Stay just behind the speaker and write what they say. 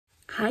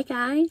Hi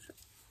guys,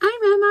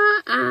 I'm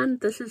Emma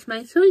and this is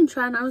my sewing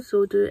channel,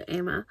 So Do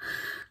Emma.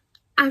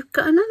 I've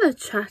got another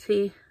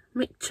chatty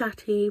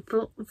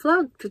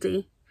vlog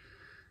today.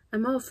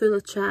 I'm all full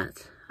of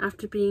chat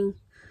after being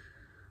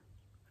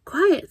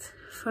quiet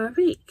for a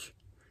week.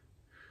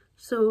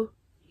 So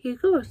here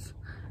goes,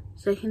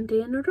 second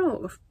day in a row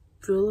of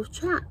full of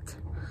chat.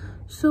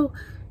 So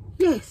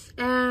yes,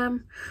 grab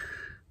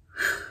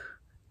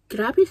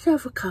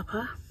yourself a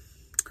cuppa,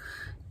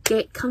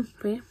 get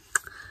comfy.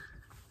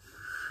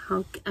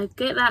 I'll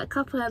get that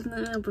couple of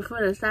minutes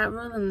before I start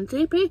rolling the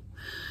tapey.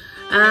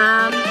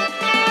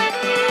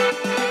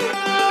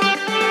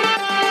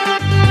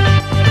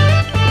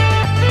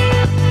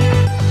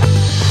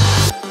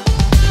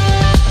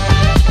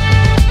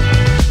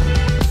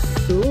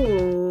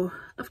 So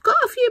I've got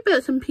a few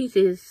bits and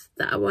pieces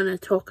that I want to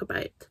talk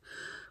about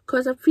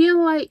because I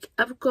feel like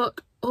I've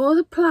got all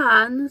the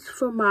plans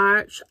for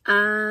March,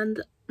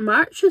 and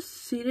March is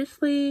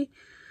seriously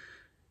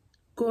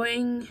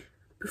going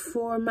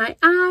before my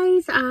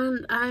eyes,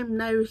 and I'm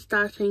now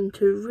starting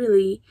to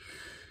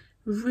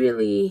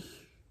really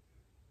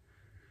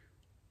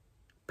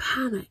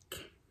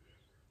panic.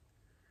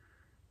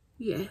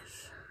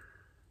 Yes.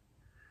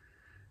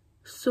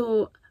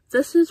 So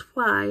this is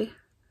why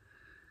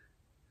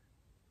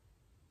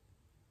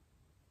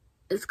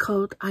it's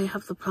called I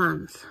Have the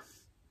Plans.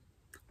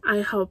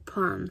 I have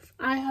plans.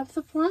 I have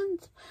the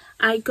plans.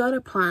 I got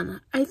a plan.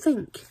 I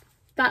think.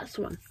 That's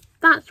one.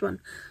 That's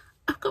one.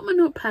 I've got my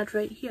notepad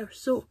right here.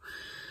 So,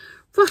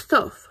 first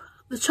off,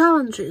 the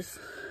challenges.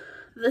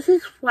 This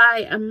is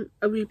why I'm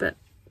a wee bit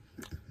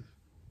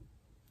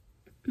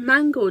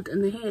mangled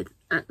in the head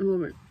at the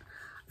moment.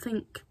 I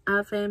think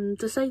I've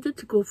decided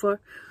to go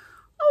for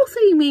all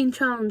three main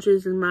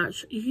challenges in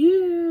March.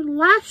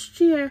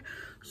 Last year,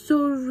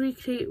 So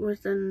Recreate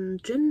was in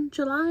June,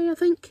 July, I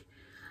think.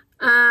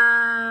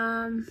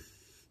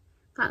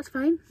 That's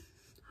fine.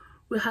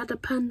 We had a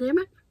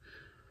pandemic.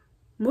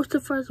 Most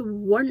of us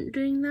weren't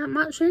doing that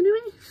much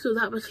anyway, so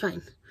that was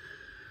fine.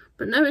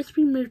 But now it's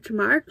been moved to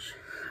March.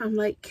 I'm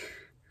like,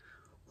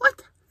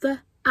 what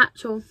the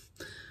actual?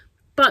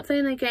 But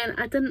then again,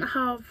 I didn't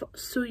have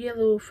So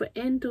Yellow for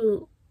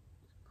Endo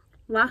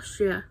last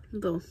year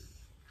though.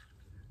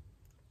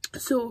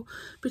 So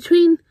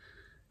between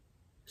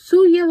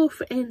So Yellow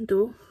for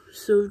Endo,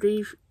 So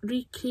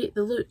Recreate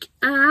the Look,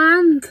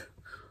 and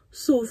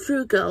So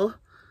Frugal,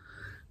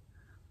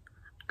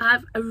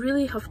 I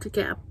really have to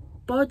get a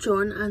bodge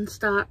on and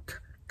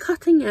start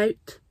cutting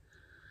out,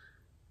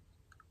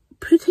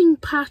 putting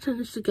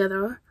patterns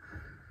together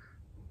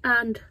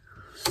and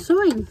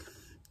sewing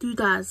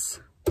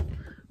doodaddy.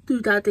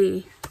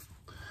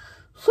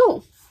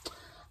 So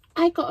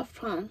I got a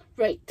plan.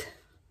 Right,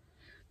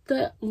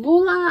 the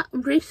Lola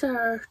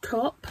racer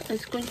top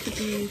is going to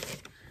be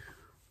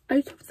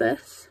out of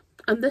this,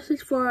 and this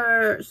is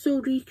for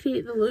So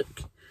Recreate the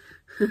Look.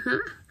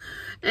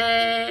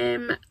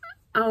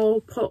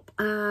 I'll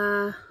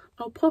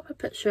pop a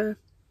picture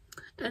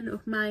in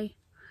of my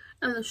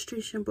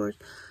illustration board.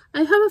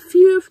 I have a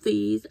few of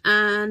these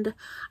and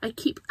I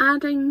keep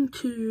adding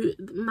to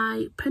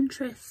my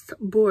Pinterest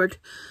board.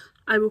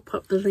 I will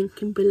pop the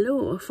link in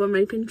below for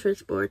my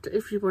Pinterest board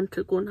if you want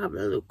to go and have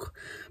a look.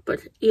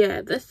 But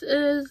yeah, this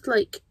is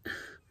like,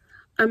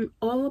 I'm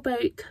all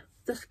about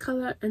this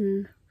colour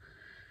in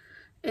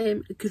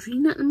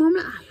green at the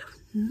moment. I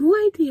have no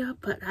idea,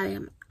 but I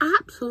am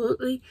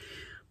absolutely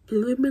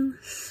blooming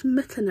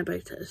smitten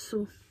about it.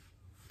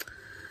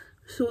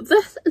 So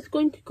this is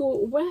going to go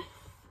with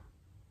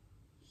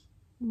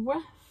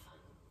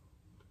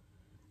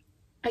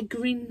a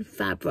green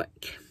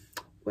fabric,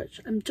 which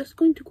I'm just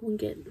going to go and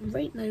get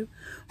right now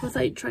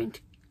without trying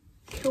to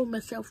kill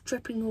myself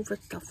tripping over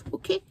stuff.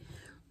 Okay,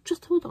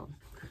 just hold on.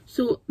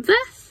 So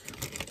this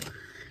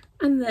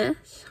and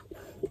this,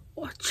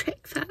 oh,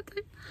 check that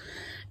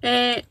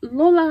out.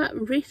 Lola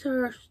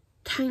racer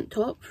tank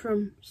top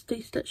from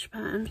StayStitch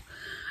patterns,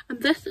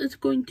 and this is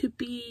going to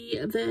be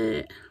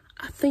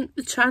I think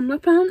the Chandler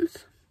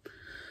pants.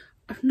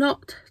 I've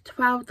not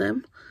trialed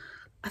them.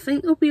 I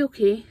think they'll be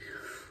okay.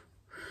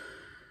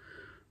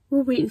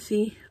 We'll wait and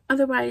see.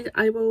 Otherwise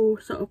I will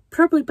sort of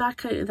probably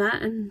back out of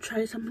that and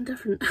try something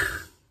different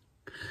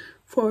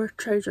for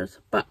trousers.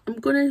 But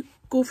I'm gonna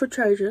go for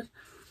trousers.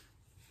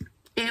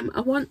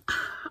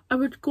 I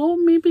would go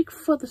maybe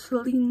for the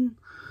Soline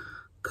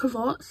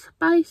Culottes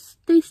by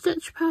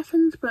StayStitch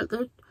patterns, but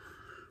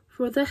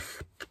for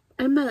this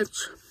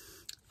image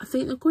I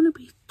think they're going to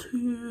be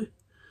too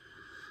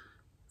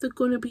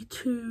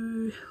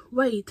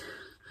wide,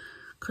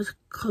 because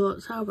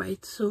culottes are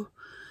wide. So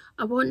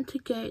I want to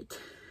get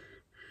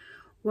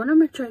one of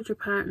my trouser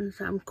patterns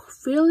that I'm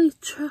fairly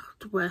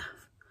thrilled with,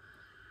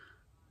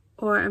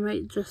 or I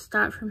might just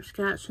start from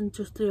scratch and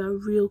just do a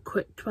real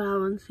quick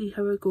trial and see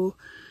how I go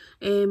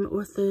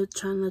with the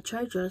Chandler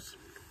trousers.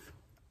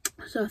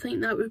 So I think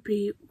that would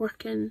be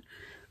working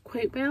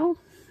quite well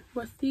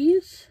with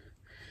these.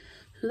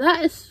 So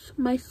that is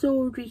my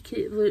So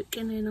Recreate look,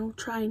 and then I'll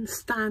try and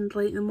stand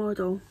like the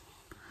model.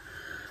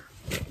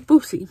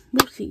 We'll see,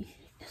 we'll see.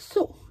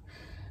 So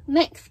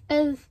Next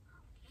is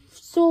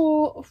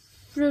So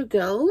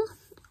Frugal,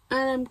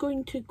 and I'm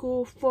going to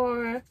go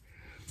for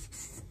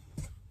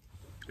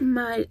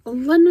my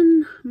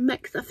linen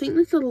mix. I think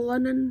this is a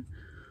linen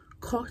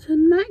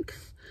cotton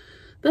mix.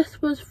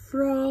 This was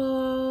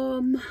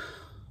from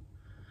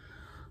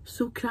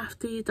So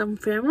Crafty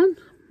Dunfermline,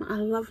 a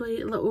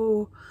lovely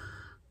little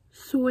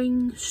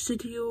sewing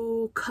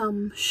studio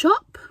cum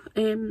shop.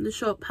 The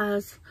shop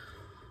has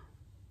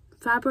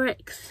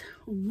fabrics,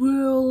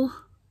 wool,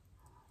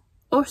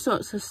 all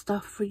sorts of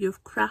stuff for your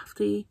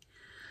crafty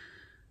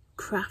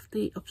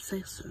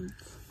obsessions,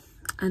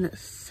 and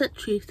it's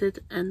situated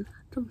in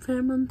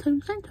Dunfermline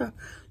town centre.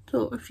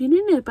 So if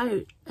you're in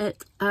about,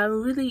 it's a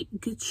really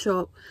good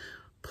shop.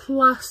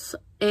 Plus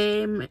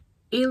Aileen,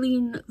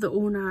 the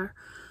owner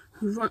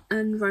who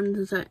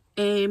runs it,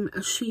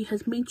 she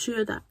has made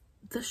sure that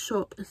this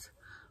shop is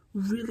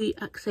really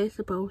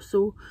accessible,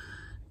 so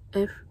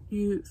if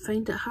you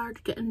find it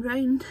hard getting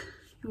round,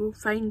 you will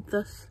find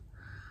this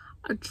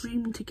a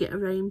dream to get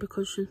around,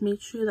 because she's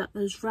made sure that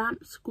there's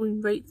ramps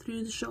going right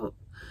through the shop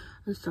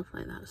and stuff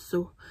like that.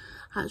 So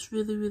that's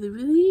really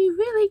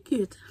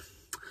good.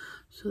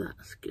 So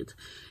that's good.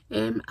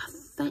 I'm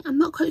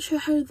not quite sure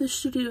how the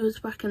studio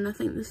is working. I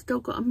think they've still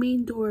got a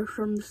main door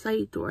from the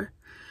side door,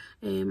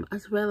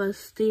 as well as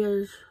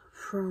stairs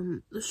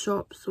from the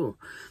shop. So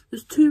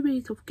there's two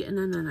ways of getting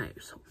in and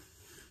out. So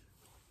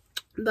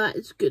that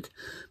is good.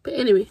 But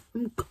anyway,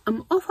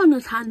 I'm off on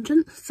a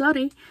tangent.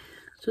 Sorry.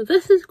 So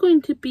this is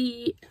going to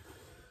be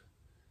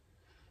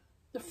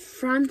the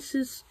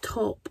Frances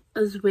top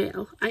as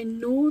well. I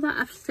know that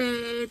I've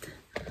said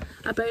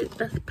about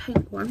this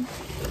pink one.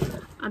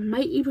 I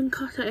might even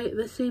cut it out at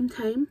the same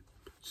time,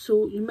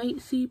 so you might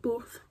see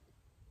both.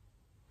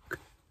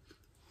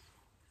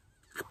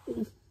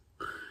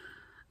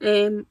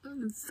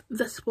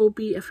 This will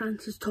be a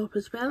Frances top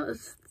as well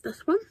as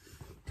this one.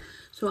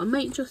 So I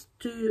might just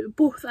do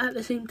both at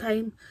the same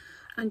time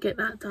and get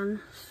that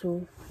done.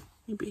 So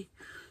maybe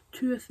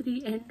 2 or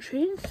 3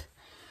 entries.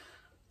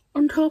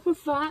 On top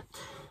of that,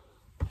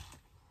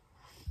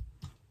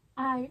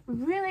 I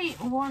really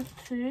want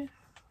to,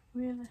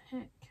 where the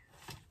heck,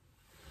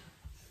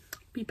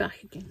 be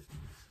back again.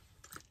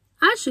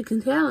 As you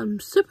can tell, I'm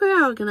super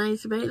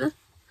organised about this.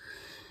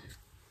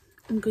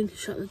 I'm going to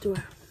shut the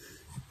door.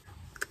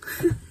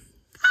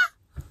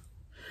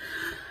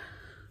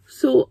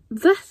 So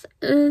this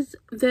is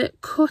the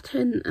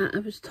cotton that I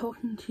was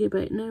talking to you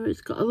about now. It's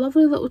got a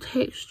lovely little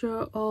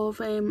texture of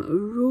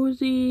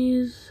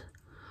roses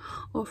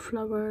or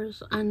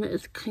flowers, and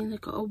it's kind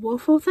of got a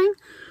waffle thing.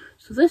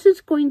 So this is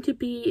going to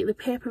be the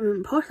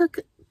Peppermint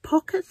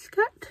pocket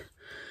skirt.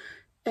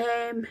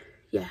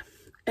 Yeah,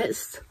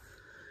 it's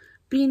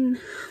been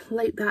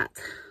like that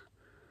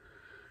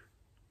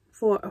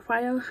for a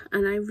while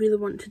and I really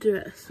want to do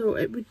it. So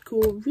it would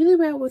go really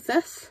well with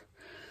this,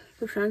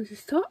 the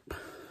Frances top,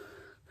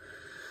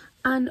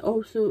 and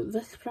also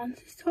this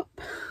Frances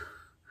top.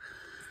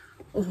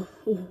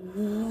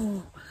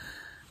 Oh.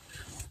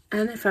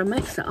 And if I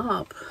mix it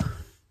up,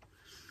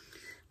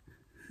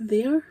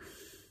 there.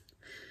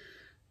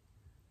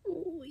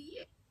 Oh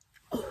yeah.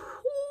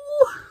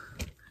 Oh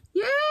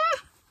yeah.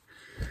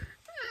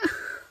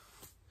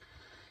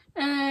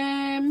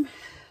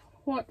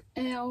 What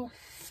else?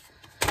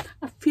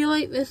 I feel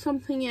like there's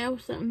something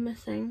else that I'm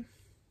missing,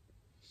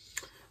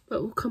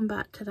 but we'll come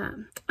back to that.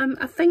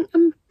 I think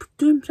I'm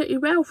doing pretty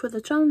well for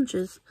the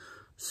challenges.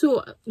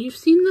 So you've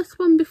seen this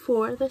one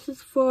before. This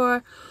is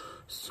for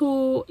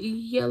So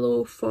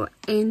Yellow for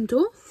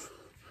Endo,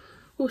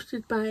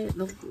 hosted by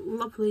the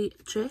lovely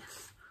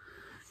Jess.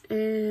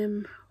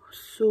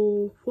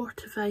 So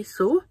what if I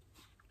sew?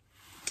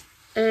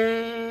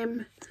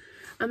 And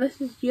this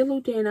is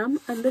yellow denim,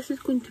 and this is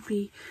going to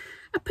be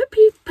a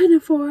Pippi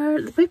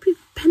Pinafore. The Pippi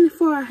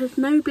Pinafore has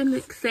now been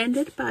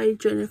extended by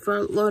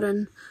Jennifer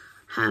Lauren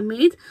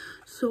Handmade.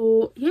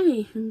 So yeah,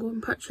 you can go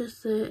and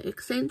purchase the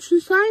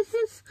extension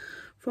sizes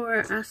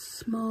for a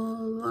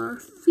smaller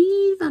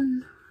fee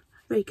than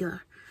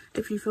regular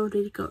if you've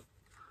already got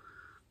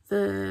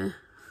the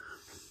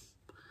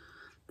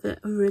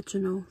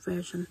original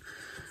version.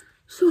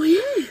 So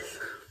yes,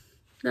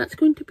 that's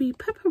going to be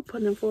Pippi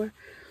Pinafore.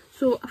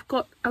 So I've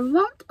got a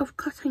lot of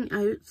cutting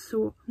out,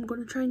 so I'm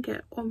going to try and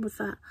get on with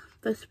that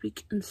this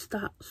week and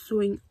start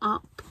sewing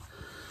up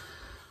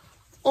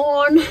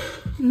on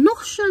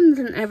notions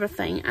and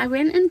everything. I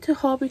went into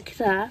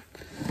Hobbycraft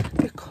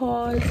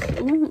because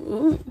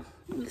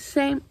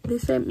they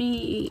sent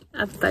me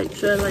a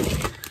voucher, like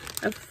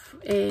if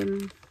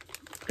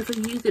I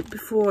use it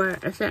before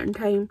a certain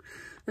time,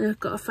 and I've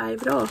got a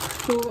 £5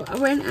 off. So I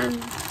went in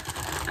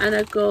and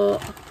I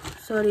got,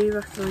 sorry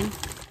rustling,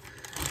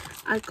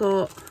 I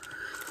got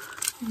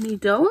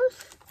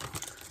needles,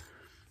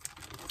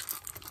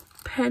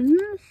 pins.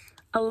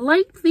 I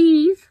like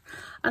these,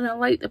 and I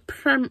like the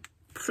prim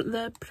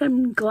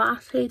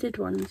glass headed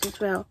ones as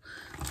well.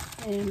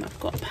 I've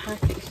got a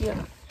packet here.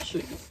 I'll show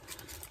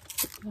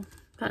you.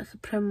 That's the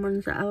prim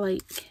ones that I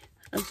like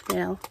as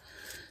well.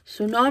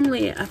 So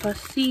normally if I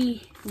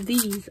see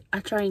these, I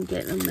try and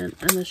get them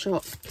in the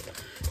shop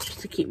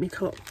just to keep me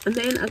top. And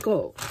then I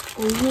got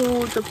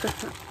loads of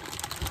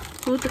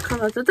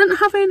colours. I didn't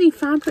have any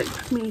fabric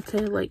with me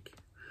to like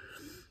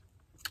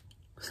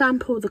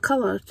sample the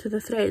colour to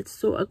the threads,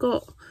 so I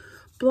got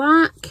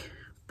black,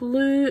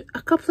 blue,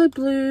 a couple of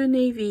blue,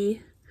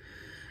 navy,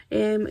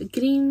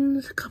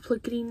 greens, a couple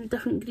of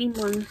different green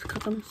ones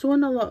because I'm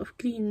sewing a lot of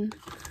green.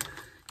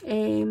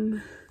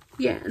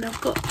 Yeah, and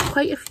I've got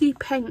quite a few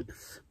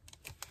pinks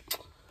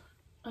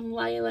and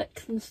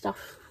lilacs and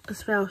stuff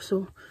as well,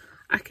 so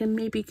I can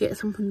maybe get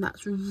something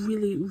that's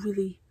really,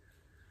 really,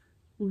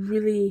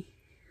 really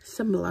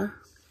similar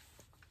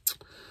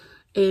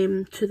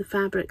to the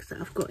fabrics that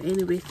I've got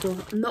anyway, so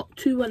I'm not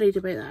too worried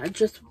about that. I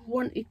just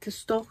wanted to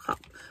stock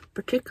up,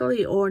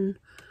 particularly on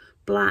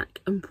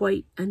black and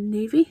white and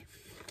navy.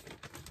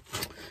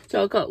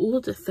 So I got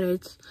loads of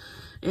threads.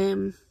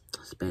 I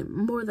spent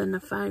more than a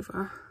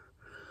 £5.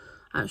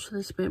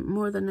 Actually spent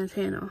more than a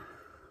 £10.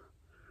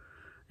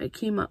 It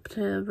came up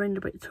to around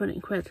about 20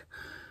 quid,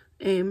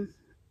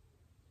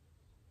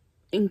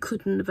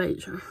 including the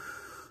voucher.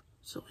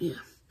 So yeah,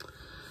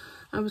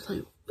 I was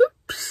like,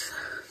 whoops.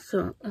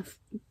 So,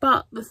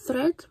 but the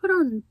threads were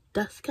on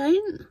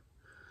discount,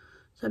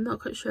 so I'm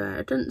not quite sure.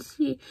 I didn't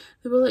see,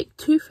 they were like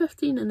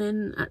 £2.15 and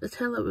then at the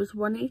till it was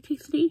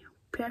 £1.83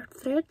 per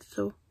thread,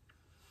 so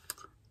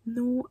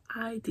no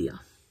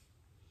idea.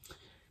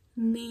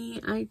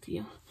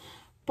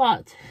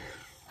 But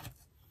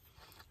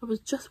I was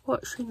just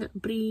watching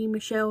Brie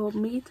Michelle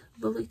made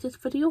the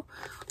latest video.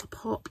 I'll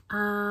pop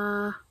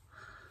a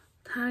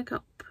tag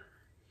up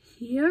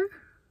here.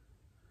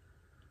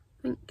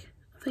 I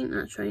think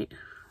that's right.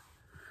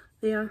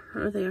 There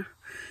or there.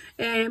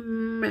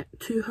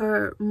 To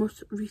her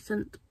most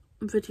recent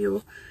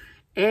video.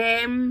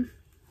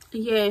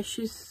 Yeah,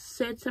 she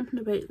said something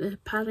about the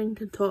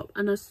Paddington top,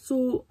 and I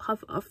so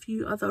have a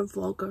few other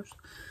vloggers,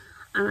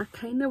 and I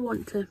kind of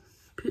want to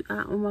put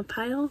that on my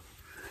pile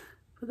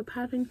for the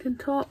Paddington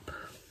top.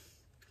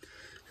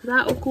 So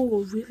that'll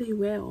go really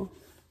well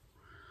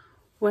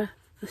with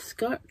the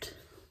skirt.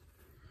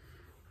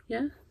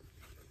 Yeah.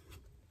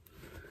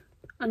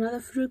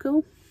 Another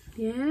Frugal.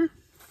 Yeah.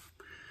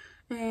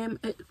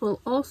 It will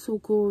also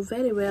go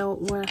very well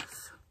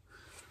with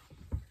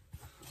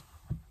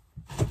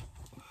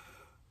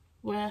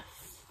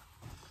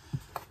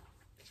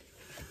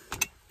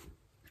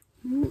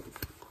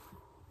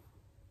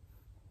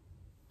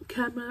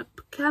camera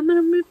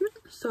movement,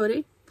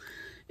 sorry.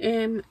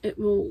 It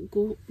will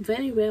go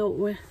very well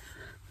with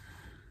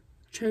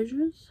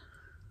trousers.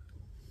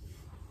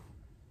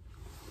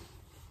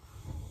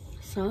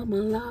 So I'm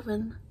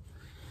loving.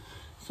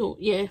 So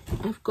yeah,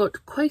 I've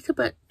got quite a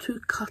bit to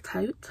cut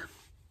out.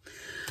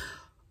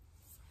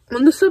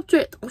 On the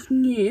subject of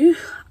new,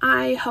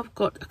 I have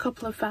got a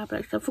couple of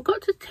fabrics. I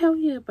forgot to tell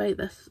you about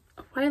this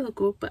a while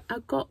ago, but I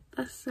got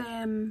this,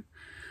 not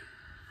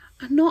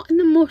in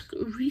the most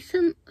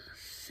recent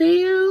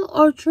sale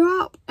or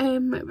drop,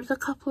 it was a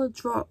couple of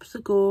drops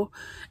ago,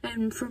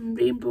 from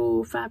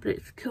Rainbow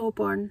Fabrics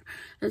Kilburn.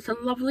 It's a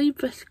lovely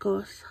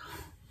viscose.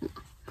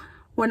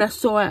 When I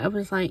saw it, I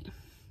was like,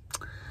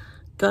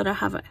 gotta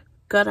have it.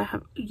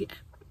 Yeah,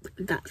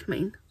 that's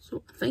mine.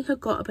 So I think I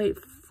got about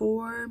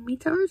 4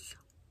 meters.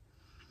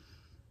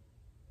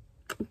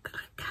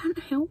 I can't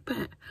help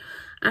it.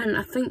 And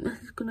I think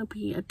this is going to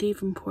be a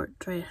Davenport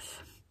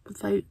dress,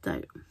 without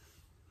doubt.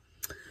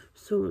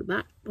 So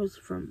that was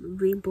from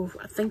Rainbow.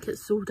 I think it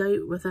sold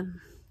out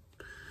within,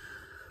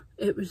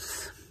 it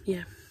was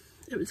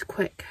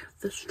quick,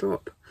 this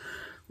drop,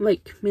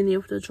 like many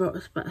of the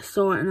drops, but I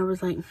saw it and I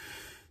was like,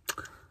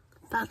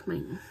 that's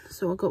mine.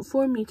 So I got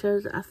 4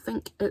 meters. I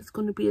think it's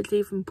going to be a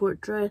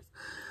Davenport dress,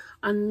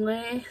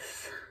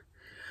 unless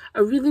I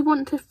really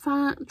want to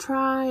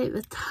try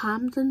the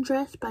Tamden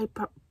dress by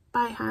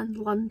Hand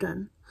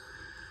London.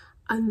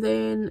 And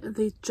then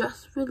they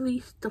just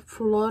released the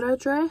Flora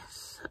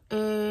dress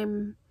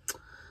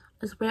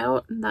as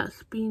well, and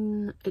that's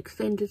been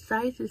extended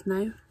sizes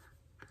now.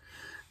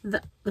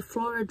 The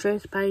Flora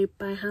dress by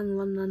Hand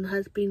London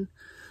has been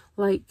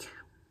like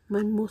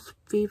my most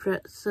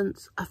favourite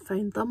since I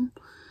found them,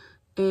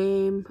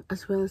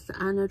 as well as the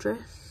Anna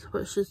dress,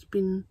 which has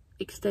been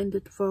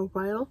extended for a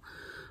while,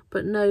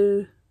 but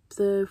now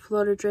the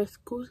Flora dress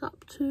goes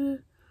up to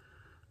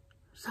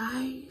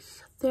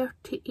size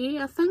 38,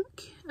 I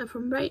think, if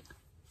I'm right.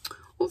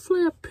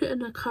 Hopefully I'll put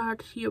in a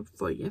card here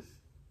for you.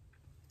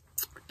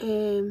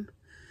 Yeah,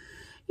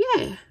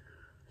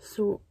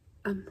 so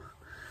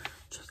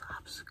just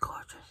absolutely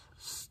gorgeous,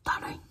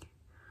 stunning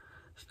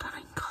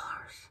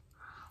colours.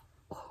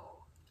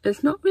 Oh,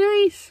 it's not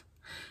really,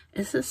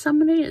 it's a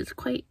summery, it's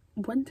quite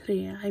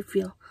wintry, I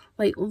feel,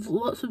 like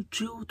lots of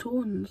jewel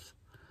tones,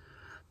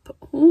 but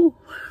oh,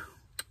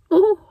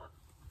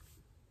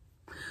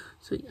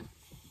 so yeah.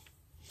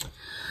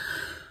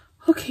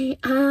 Okay,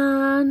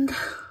 and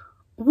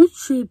would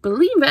you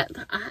believe it,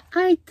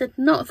 I did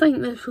not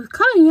think this was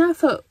coming. I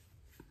thought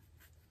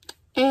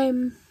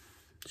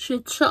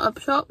she'd shut up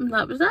shop and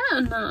that was it,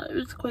 and it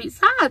was quite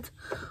sad.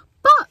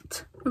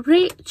 But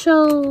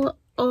Rachel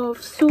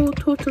of So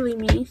Totally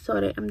Me,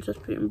 sorry, I'm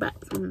just putting back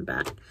something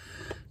back,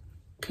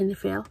 kind of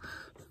fell.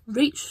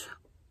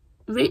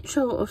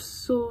 Rachel of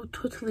So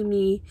Totally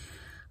Me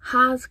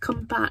has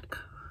come back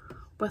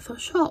with a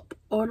shop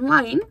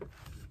online,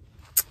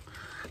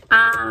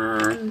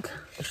 and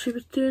she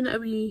was doing a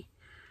wee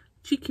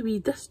cheeky wee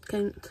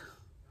discount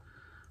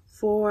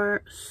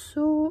for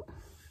So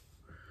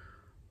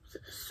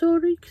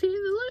Recreate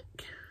the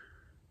Look,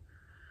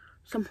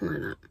 something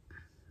like that.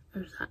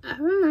 Or was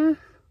that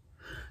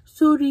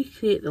So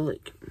Recreate the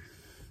Look.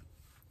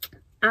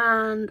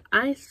 And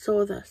I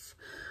saw this.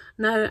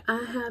 Now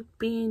I have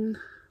been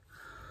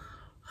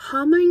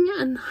humming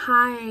and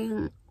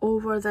hawing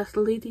over this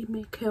Lady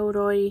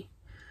McElroy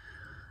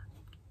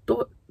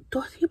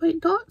dotty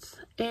white dots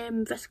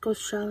viscose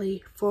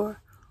chalet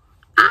for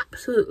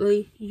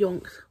absolutely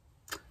yonks.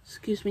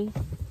 Excuse me.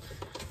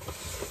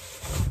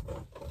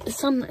 The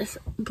sun is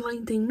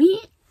blinding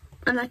me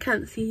and I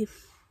can't see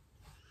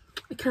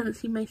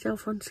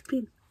myself on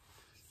screen.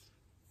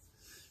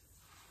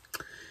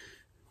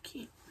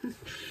 Okay.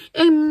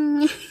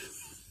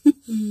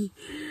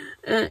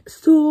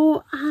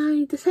 So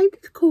I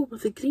decided to go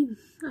with the green.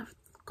 I've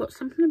got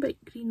something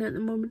about green at the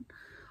moment.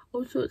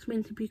 Also, it's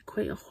meant to be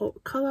quite a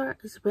hot colour,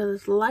 as well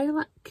as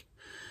lilac.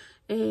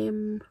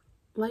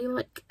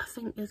 Lilac, I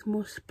think, is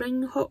more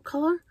spring hot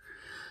colour,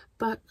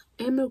 but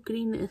emerald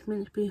green is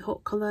meant to be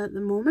hot colour at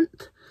the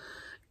moment.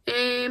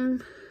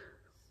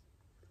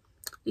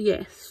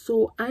 Yes,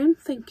 so I'm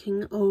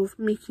thinking of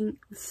making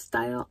the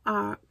Style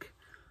Arc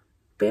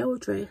Belle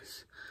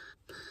dress.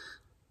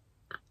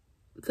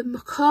 The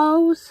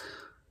McCalls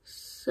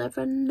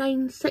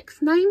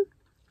 7969.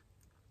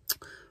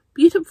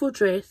 Beautiful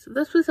dress.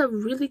 This was a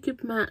really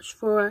good match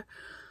for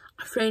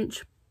a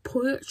French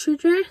poetry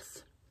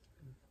dress.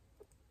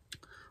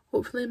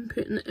 Hopefully I'm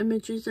putting the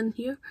images in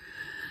here.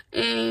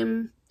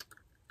 And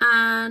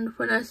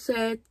when I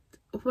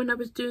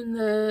was doing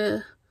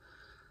the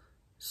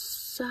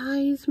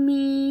size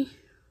me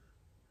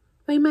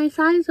by my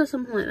size or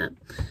something like that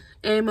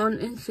on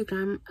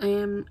Instagram,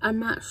 I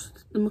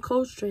matched the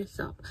McCalls dress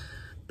up,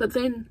 but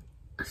then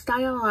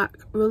Style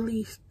Arc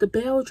released the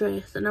Belle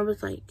dress and I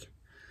was like,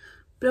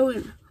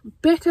 brilliant,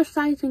 better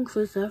size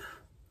inclusive,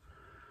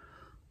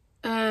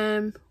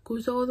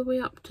 goes all the way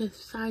up to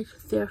size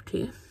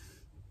 30,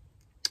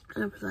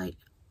 and I was like,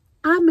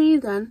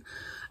 amazing.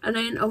 And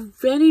then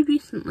very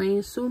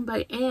recently, Sewn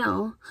by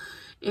Elle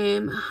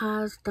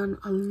has done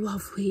a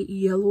lovely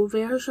yellow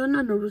version,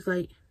 and I was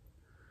like,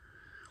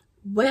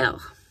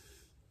 well,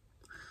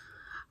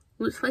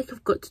 looks like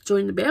I've got to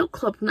join the Belle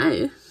Club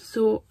now.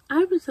 So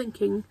I was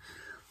thinking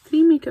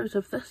 3 meters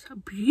of this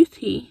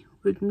beauty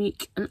would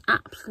make an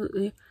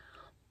absolutely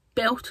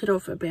belter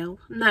of a bell.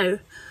 Now,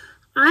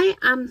 I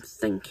am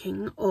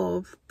thinking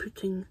of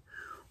putting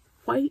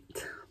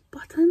white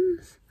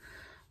buttons,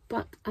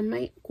 but I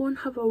might go and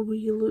have a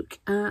wee look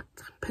at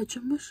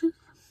pigeon wishes,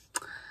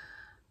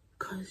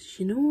 because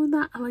you know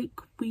that I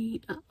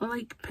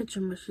like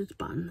pigeon wishes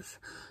buttons,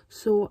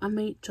 so I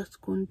might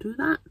just go and do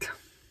that.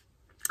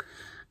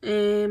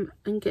 And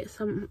get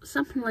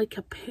something like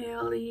a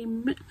pearly,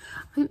 I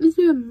think they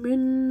do a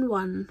moon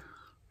one.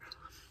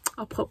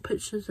 I'll pop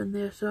pictures in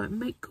there, so it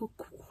might go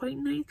quite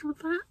nice with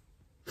that.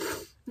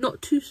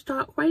 Not too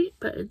stark white,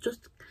 but it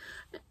just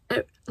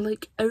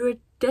like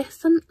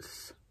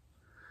iridescence.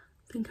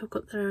 I think I've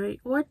got the right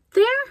word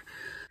there.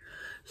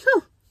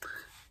 So,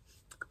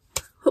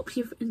 hope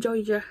you've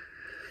enjoyed your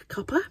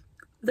cuppa,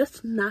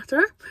 this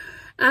natter,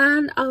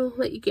 and I'll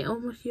let you get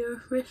on with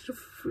your rest of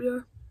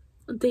your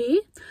day.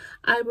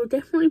 I will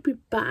definitely be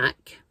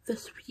back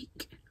this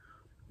week,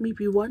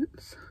 maybe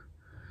once,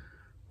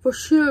 for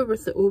sure,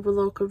 with the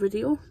overlocker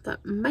video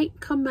that might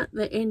come at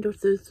the end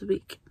of this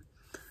week.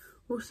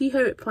 We'll see how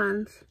it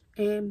plans.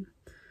 I'm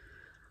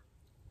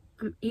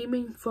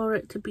aiming for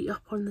it to be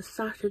up on the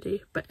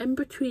Saturday, but in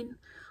between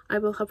I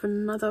will have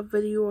another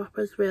video up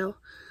as well,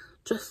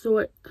 just so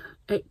it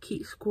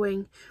keeps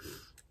going.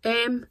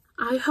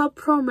 I have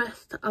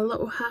promised a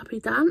little happy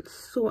dance,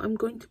 so I'm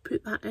going to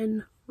put that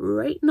in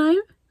right now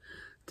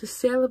to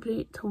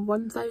celebrate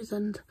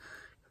 1,000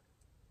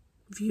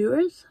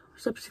 viewers,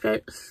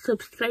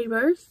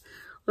 subscribers,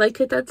 like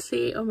I did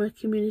say on my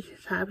community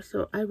tab.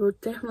 So I will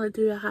definitely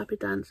do a happy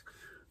dance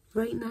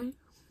right now.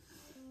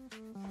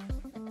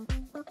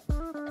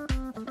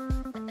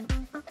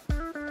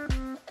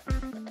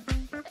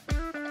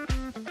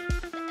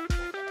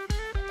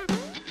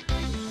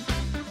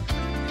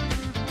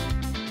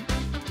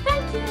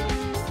 Thank you.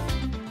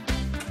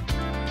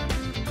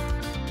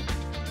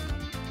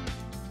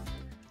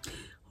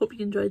 Hope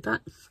you enjoyed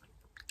that.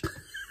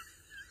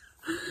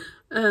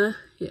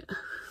 Yeah,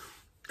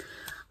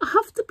 I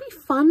have to be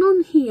fun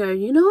on here,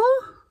 you know.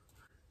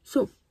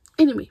 So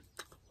anyway,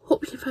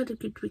 hope you've had a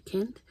good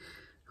weekend,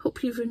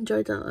 hope you've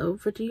enjoyed that little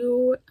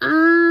video,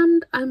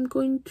 and I'm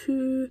going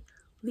to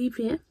leave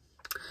you.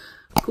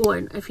 Go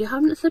on, if you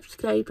haven't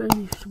subscribed and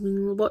you've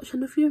been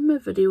watching a few of my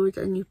videos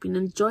and you've been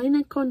enjoying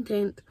the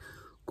content,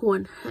 go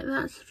on, hit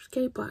that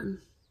subscribe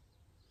button.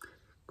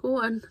 Go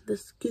on,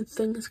 this good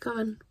thing is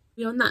coming.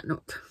 On that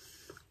note.